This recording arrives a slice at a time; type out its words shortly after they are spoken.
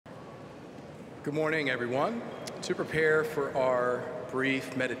Good morning, everyone. To prepare for our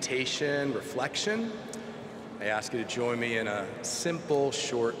brief meditation reflection, I ask you to join me in a simple,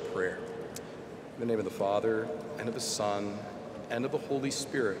 short prayer. In the name of the Father, and of the Son, and of the Holy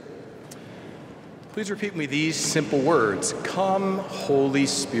Spirit. Please repeat with me these simple words. Come, Holy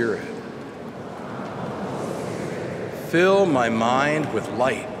Spirit. Fill my mind with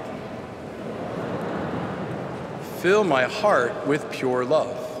light. Fill my heart with pure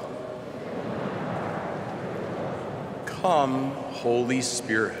love. Come, Holy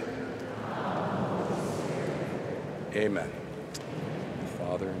Spirit. Amen. The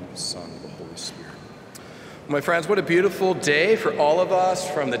Father, and the Son, and the Holy Spirit. Well, my friends, what a beautiful day for all of us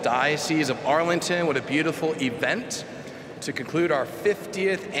from the Diocese of Arlington. What a beautiful event to conclude our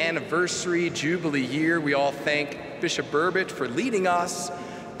 50th anniversary Jubilee year. We all thank Bishop Burbidge for leading us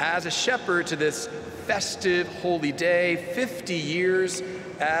as a shepherd to this festive holy day. 50 years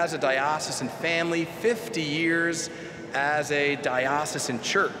as a diocesan family, 50 years as a diocesan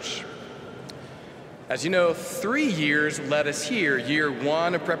church. As you know, 3 years led us here. Year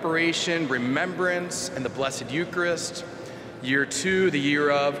 1 of preparation, remembrance, and the Blessed Eucharist. Year 2, the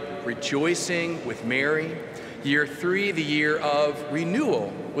year of rejoicing with Mary. Year 3, the year of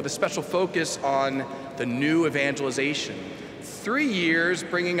renewal, with a special focus on the new evangelization. 3 years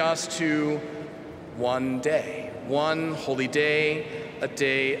bringing us to one day, one holy day, a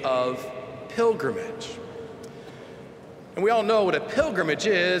day of pilgrimage. And we all know what a pilgrimage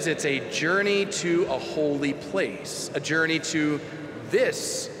is. It's a journey to a holy place, a journey to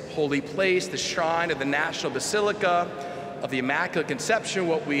this holy place, the shrine of the National Basilica of the Immaculate Conception,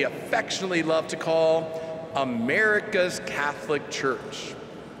 what we affectionately love to call America's Catholic Church.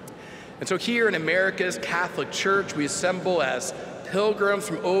 And so here in America's Catholic Church, we assemble as pilgrims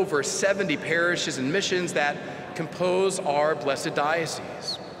from over 70 parishes and missions that compose our blessed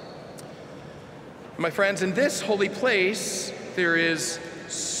diocese. My friends, in this holy place, there is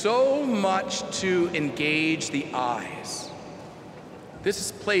so much to engage the eyes.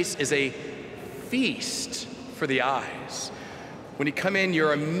 This place is a feast for the eyes. When you come in,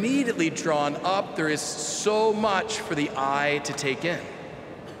 you're immediately drawn up. There is so much for the eye to take in.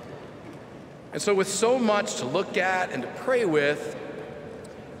 And so with so much to look at and to pray with,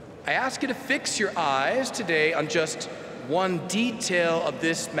 I ask you to fix your eyes today on just one detail of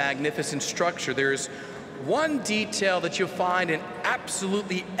this magnificent structure. There's one detail that you'll find in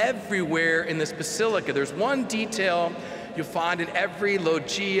absolutely everywhere in this basilica. There's one detail you'll find in every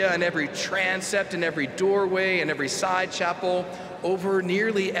loggia and every transept and every doorway and every side chapel over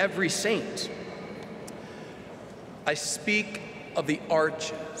nearly every saint. I speak of the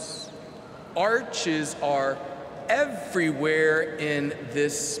arches. Arches are everywhere in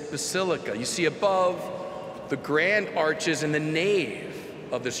this basilica. You see above the grand arches in the nave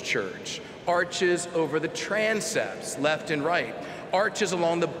of this church, arches over the transepts, left and right, arches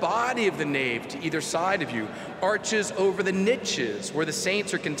along the body of the nave to either side of you, arches over the niches where the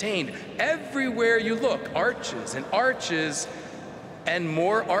saints are contained. Everywhere you look, arches and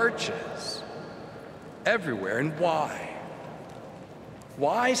more arches. Everywhere. And why?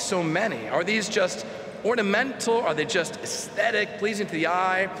 Why so many? Are these just ornamental? Are they just aesthetic, pleasing to the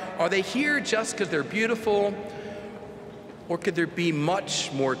eye? Are they here just because they're beautiful? Or could there be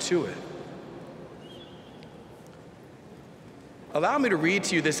much more to it? Allow me to read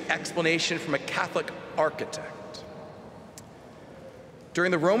to you this explanation from a Catholic architect.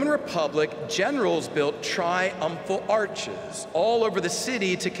 During the Roman Republic, generals built triumphal arches all over the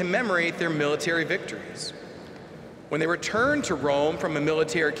city to commemorate their military victories. When they returned to Rome from a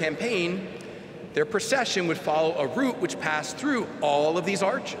military campaign, their procession would follow a route which passed through all of these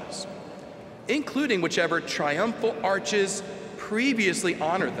arches, including whichever triumphal arches previously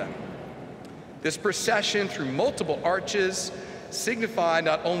honored them. This procession through multiple arches signified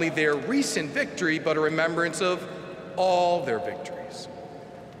not only their recent victory, but a remembrance of all their victories.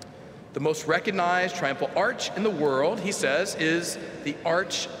 The most recognized triumphal arch in the world, he says, is the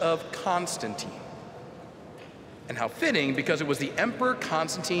Arch of Constantine. And how fitting, because it was the Emperor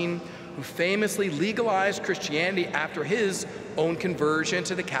Constantine who famously legalized Christianity after his own conversion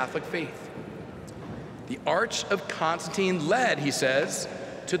to the Catholic faith. The Arch of Constantine led, he says,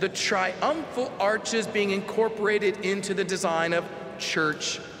 to the triumphal arches being incorporated into the design of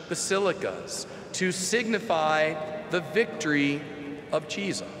church basilicas to signify the victory of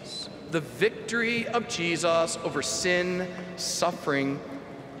Jesus. The victory of Jesus over sin, suffering,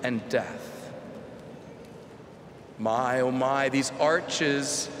 and death. My, oh my, these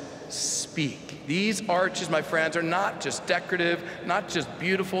arches speak. These arches, my friends, are not just decorative, not just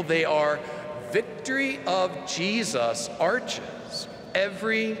beautiful, they are victory of Jesus arches.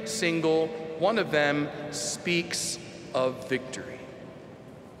 Every single one of them speaks of victory.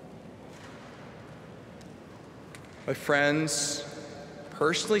 My friends,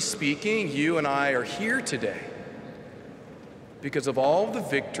 personally speaking, you and I are here today because of all the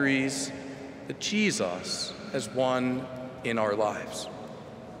victories that Jesus has won in our lives.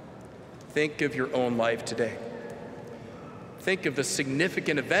 Think of your own life today. Think of the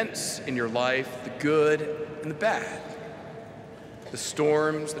significant events in your life, the good and the bad, the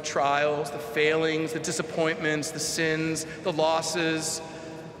storms, the trials, the failings, the disappointments, the sins, the losses,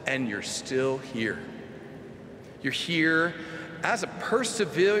 and you're still here. You're here as a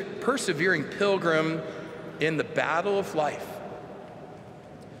persevering pilgrim in the battle of life.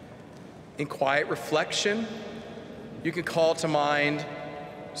 In quiet reflection, you can call to mind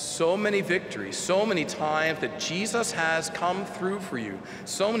so many victories, so many times that Jesus has come through for you.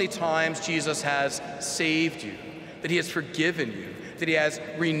 So many times Jesus has saved you, that he has forgiven you, that he has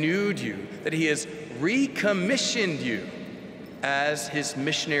renewed you, that he has recommissioned you as his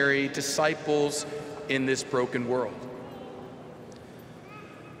missionary disciples in this broken world.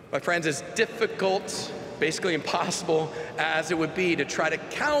 My friends, as difficult, basically impossible as it would be to try to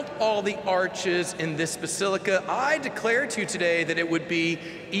count all the arches in this basilica, I declare to you today that it would be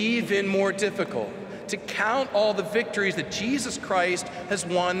even more difficult to count all the victories that Jesus Christ has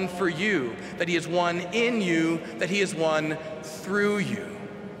won for you, that he has won in you, that he has won through you.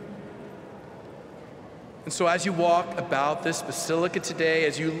 And so as you walk about this basilica today,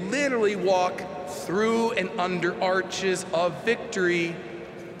 as you literally walk through and under arches of victory,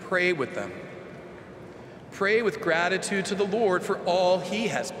 pray with them. Pray with gratitude to the Lord for all he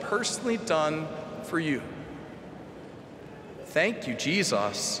has personally done for you. Thank you,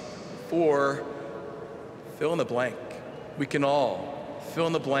 Jesus, for fill in the blank. We can all fill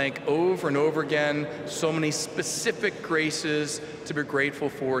in the blank over and over again. So many specific graces to be grateful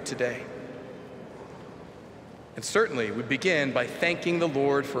for today. And certainly, we begin by thanking the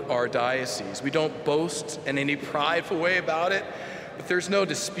Lord for our diocese. We don't boast in any prideful way about it, but there's no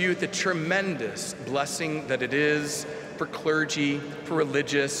dispute the tremendous blessing that it is for clergy, for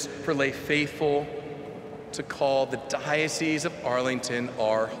religious, for lay faithful to call the Diocese of Arlington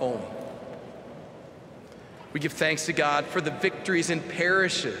our home. We give thanks to God for the victories in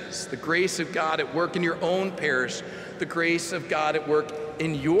parishes, the grace of God at work in your own parish, the grace of God at work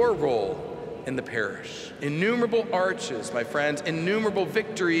in your role in the parish. Innumerable arches, my friends, innumerable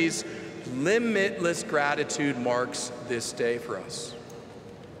victories, limitless gratitude marks this day for us.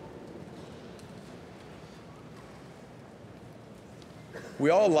 We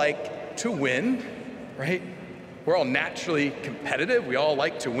all like to win, right? We're all naturally competitive. We all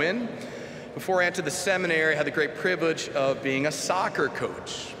like to win. Before I entered the seminary, I had the great privilege of being a soccer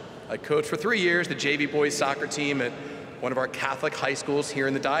coach. I coached for 3 years the JV boys soccer team at one of our Catholic high schools here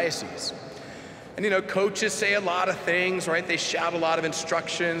in the diocese. And you know, coaches say a lot of things, right? They shout a lot of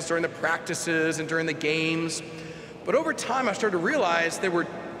instructions during the practices and during the games. But over time, I started to realize there were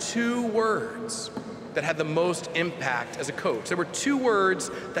 2 words that had the most impact as a coach. There were 2 words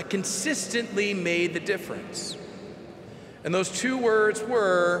that consistently made the difference. And those 2 words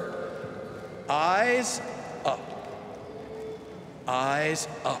were eyes up. Eyes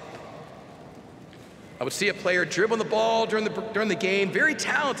up. I would see a player dribbling the ball during the game, very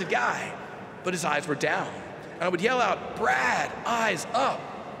talented guy, but his eyes were down. And I would yell out, "Brad, eyes up."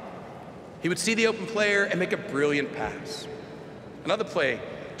 He would see the open player and make a brilliant pass. Another play,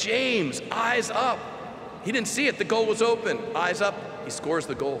 "James, eyes up." He didn't see it, the goal was open. Eyes up, he scores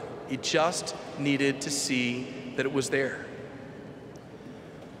the goal. He just needed to see that it was there.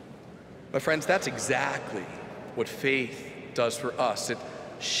 My friends, that's exactly what faith does for us. It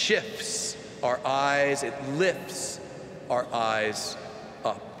shifts our eyes, it lifts our eyes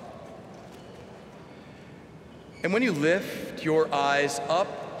up. And when you lift your eyes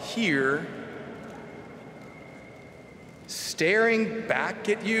up here, staring back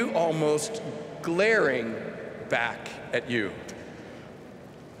at you, almost glaring back at you,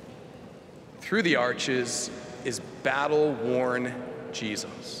 through the arches is battle-worn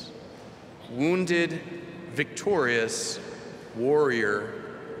Jesus, wounded, victorious warrior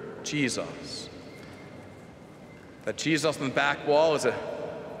Jesus. That Jesus on the back wall is a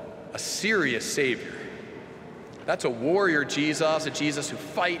serious Savior. That's a warrior Jesus, a Jesus who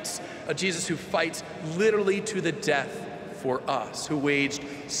fights literally to the death for us, who waged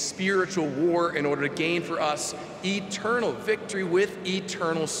spiritual war in order to gain for us eternal victory with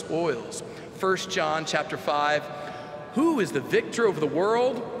eternal spoils. 1 John chapter 5, who is the victor over the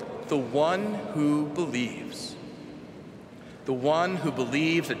world? The one who believes. The one who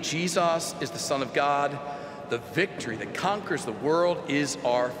believes that Jesus is the Son of God, the victory that conquers the world is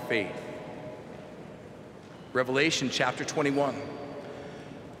our faith. Revelation chapter 21.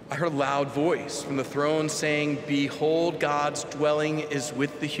 I heard a loud voice from the throne saying, "Behold, God's dwelling is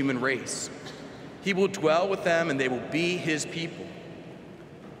with the human race. He will dwell with them, and they will be his people.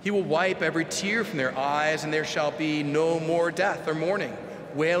 He will wipe every tear from their eyes, and there shall be no more death or mourning,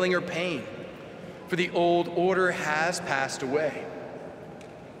 wailing or pain, for the old order has passed away."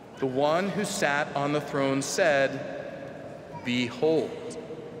 The one who sat on the throne said, "Behold,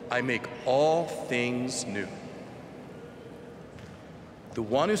 I make all things new." The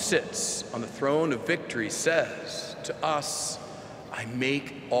one who sits on the throne of victory says to us, "I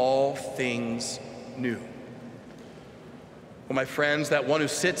make all things new." Well, my friends, that one who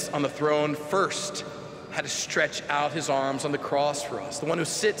sits on the throne first had to stretch out his arms on the cross for us. The one who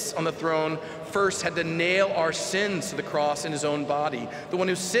sits on the throne first had to nail our sins to the cross in his own body. The one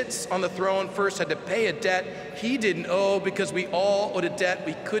who sits on the throne first had to pay a debt he didn't owe because we all owed a debt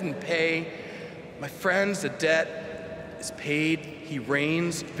we couldn't pay. My friends, the debt is paid. He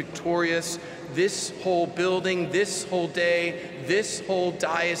reigns victorious. This whole building, this whole day, this whole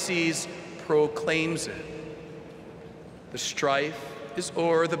diocese proclaims it. The strife is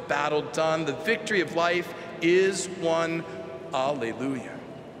o'er, the battle done, the victory of life is won. Alleluia.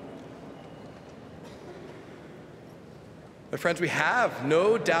 My friends, we have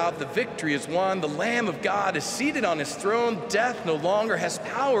no doubt the victory is won. The Lamb of God is seated on his throne. Death no longer has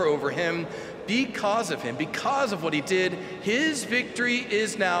power over him because of him, because of what he did. His victory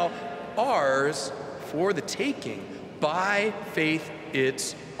is now ours for the taking. By faith,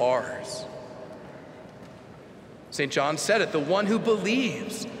 it's ours. St. John said it, the one who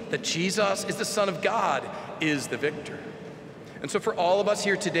believes that Jesus is the Son of God is the victor. And so for all of us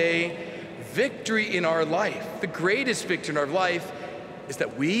here today, victory in our life, the greatest victory in our life, is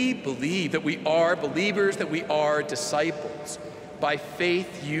that we believe that we are believers, that we are disciples. By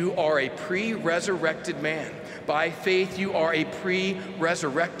faith, you are a pre-resurrected man. By faith, you are a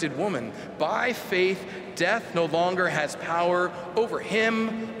pre-resurrected woman. By faith, death no longer has power over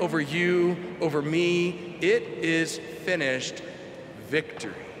him, over you, over me. It is finished.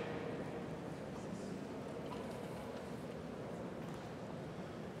 Victory.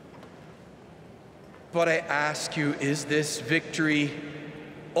 But I ask you, is this victory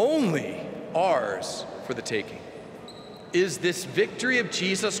only ours for the taking? Is this victory of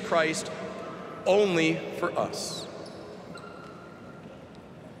Jesus Christ only for us?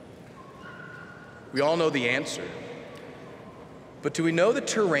 We all know the answer. But do we know the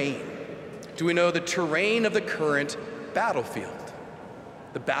terrain? Do we know the terrain of the current battlefield?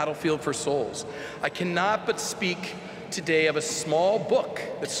 The battlefield for souls. I cannot but speak today of a small book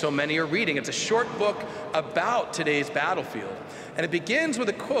that so many are reading. It's a short book about today's battlefield. And it begins with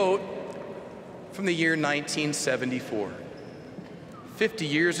a quote from the year 1974. 50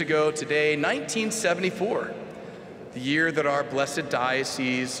 years ago today, 1974, the year that our blessed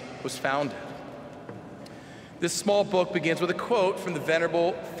diocese was founded. This small book begins with a quote from the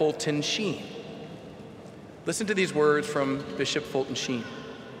Venerable Fulton Sheen. Listen to these words from Bishop Fulton Sheen.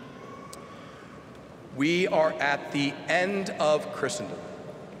 We are at the end of Christendom.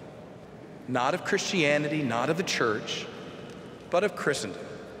 Not of Christianity, not of the church, but of Christendom.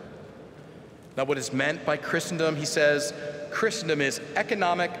 Now, what is meant by Christendom, he says, Christendom is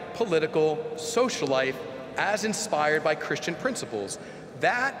economic, political, social life as inspired by Christian principles.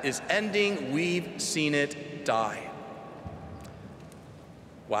 That is ending. We've seen it die.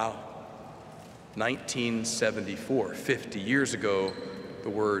 Wow. 1974, 50 years ago, the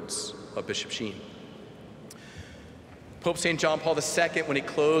words of Bishop Sheen. Pope St. John Paul II, when he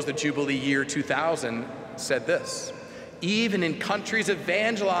closed the Jubilee year 2000, said this: even in countries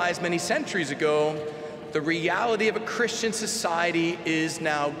evangelized many centuries ago, the reality of a Christian society is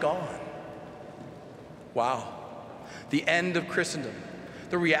now gone. Wow. The end of Christendom.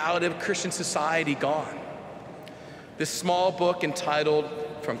 The reality of Christian society gone. This small book entitled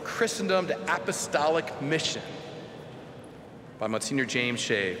From Christendom to Apostolic Mission by Monsignor James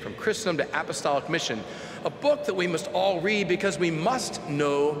Shea, From Christendom to Apostolic Mission, a book that we must all read because we must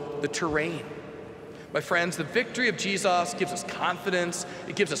know the terrain. My friends, the victory of Jesus gives us confidence,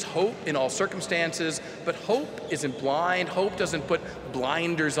 it gives us hope in all circumstances, but hope isn't blind, hope doesn't put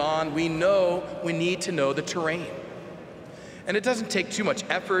blinders on. We know we need to know the terrain. And it doesn't take too much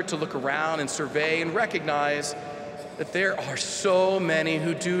effort to look around and survey and recognize that there are so many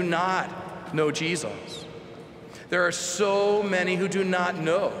who do not know Jesus. There are so many who do not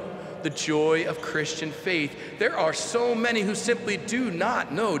know the joy of Christian faith. There are so many who simply do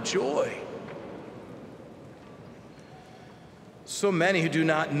not know joy. So many who do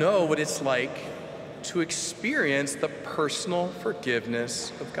not know what it's like to experience the personal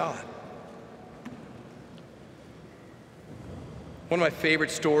forgiveness of God. One of my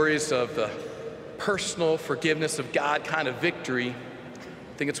favorite stories of the personal forgiveness of God kind of victory,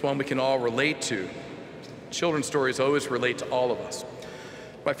 I think it's one we can all relate to. Children's stories always relate to all of us.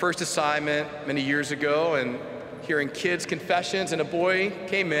 My first assignment many years ago, and hearing kids' confessions, and a boy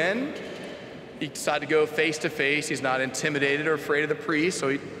came in. He decided to go face to face. He's not intimidated or afraid of the priest, so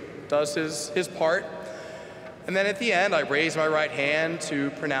he does his part. And then at the end, I raised my right hand to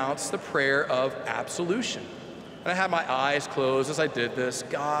pronounce the prayer of absolution. And I had my eyes closed as I did this.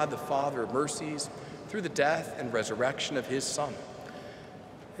 God, the Father of mercies, through the death and resurrection of his Son.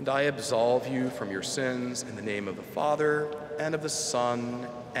 And I absolve you from your sins in the name of the Father, and of the Son,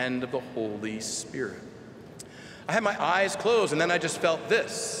 and of the Holy Spirit. I had my eyes closed, and then I just felt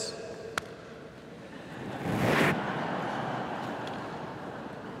this.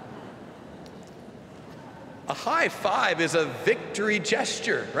 A high five is a victory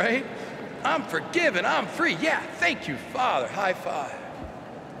gesture, right? I'm forgiven, I'm free. Yeah, thank you, Father. High five.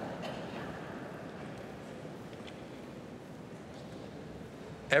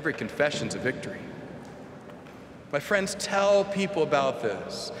 Every confession's a victory. My friends, tell people about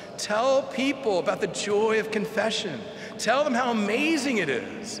this. Tell people about the joy of confession. Tell them how amazing it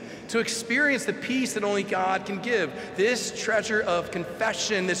is to experience the peace that only God can give. This treasure of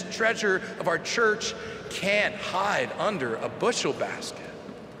confession, this treasure of our church, can't hide under a bushel basket.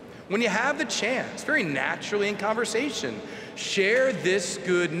 When you have the chance, very naturally in conversation, share this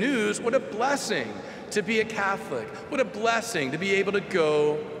good news. What a blessing to be a Catholic. What a blessing to be able to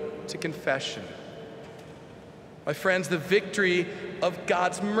go to confession. My friends, the victory of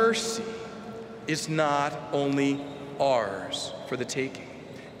God's mercy is not only ours for the taking.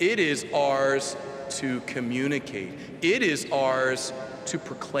 It is ours to communicate. It is ours to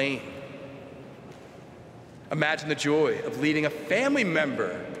proclaim. Imagine the joy of leading a family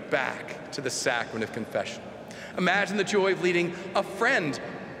member back to the sacrament of confession. Imagine the joy of leading a friend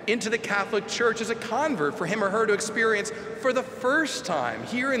into the Catholic Church as a convert, for him or her to experience for the first time,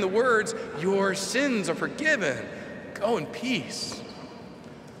 hearing the words, "Your sins are forgiven, go in peace."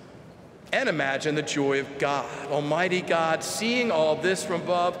 And imagine the joy of God, Almighty God, seeing all this from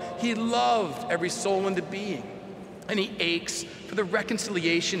above. He loved every soul into being, and he aches for the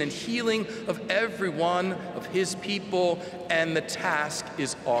reconciliation and healing of every one of his people, and the task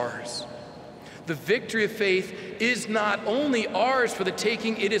is ours. The victory of faith is not only ours for the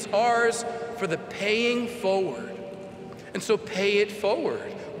taking, it is ours for the paying forward. And so pay it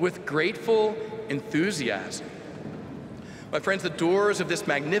forward with grateful enthusiasm. My friends, the doors of this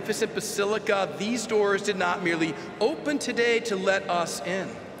magnificent basilica, these doors did not merely open today to let us in.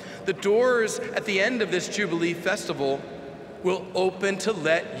 The doors at the end of this Jubilee festival will open to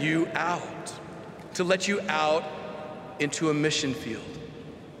let you out into a mission field.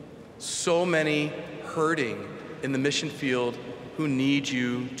 So many hurting in the mission field who need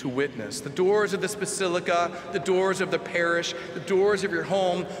you to witness. The doors of this basilica, the doors of the parish, the doors of your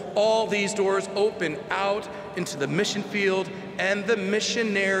home, all these doors open out into the mission field, and the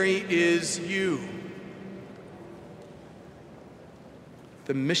missionary is you.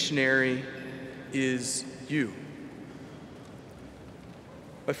 The missionary is you.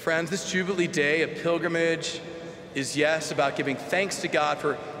 My friends, this Jubilee Day of pilgrimage is, yes, about giving thanks to God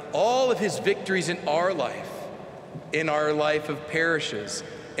for all of his victories in our life of parishes,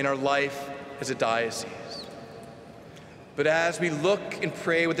 in our life as a diocese. But as we look and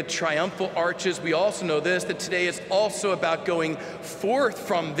pray with the triumphal arches, we also know this, that today is also about going forth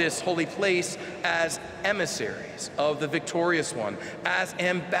from this holy place as emissaries of the victorious one, as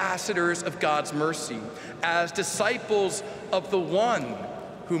ambassadors of God's mercy, as disciples of the one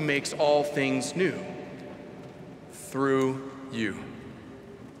who makes all things new, through you.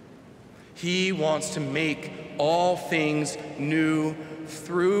 He wants to make all things new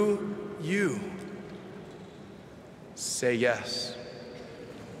through you. Say yes.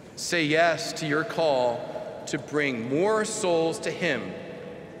 Say yes to your call to bring more souls to him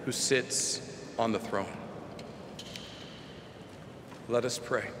who sits on the throne. Let us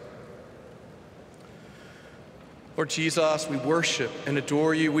pray. Lord Jesus, we worship and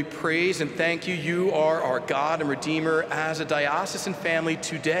adore you. We praise and thank you. You are our God and Redeemer. As a diocesan family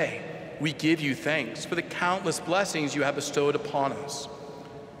today, we give you thanks for the countless blessings you have bestowed upon us.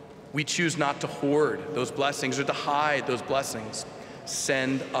 We choose not to hoard those blessings or to hide those blessings.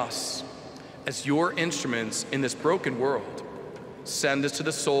 Send us as your instruments in this broken world. Send us to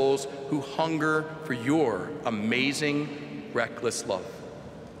the souls who hunger for your amazing, reckless love.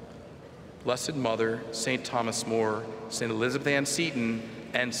 Blessed Mother, St. Thomas More, St. Elizabeth Ann Seton,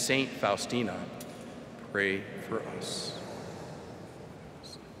 and St. Faustina, pray for us.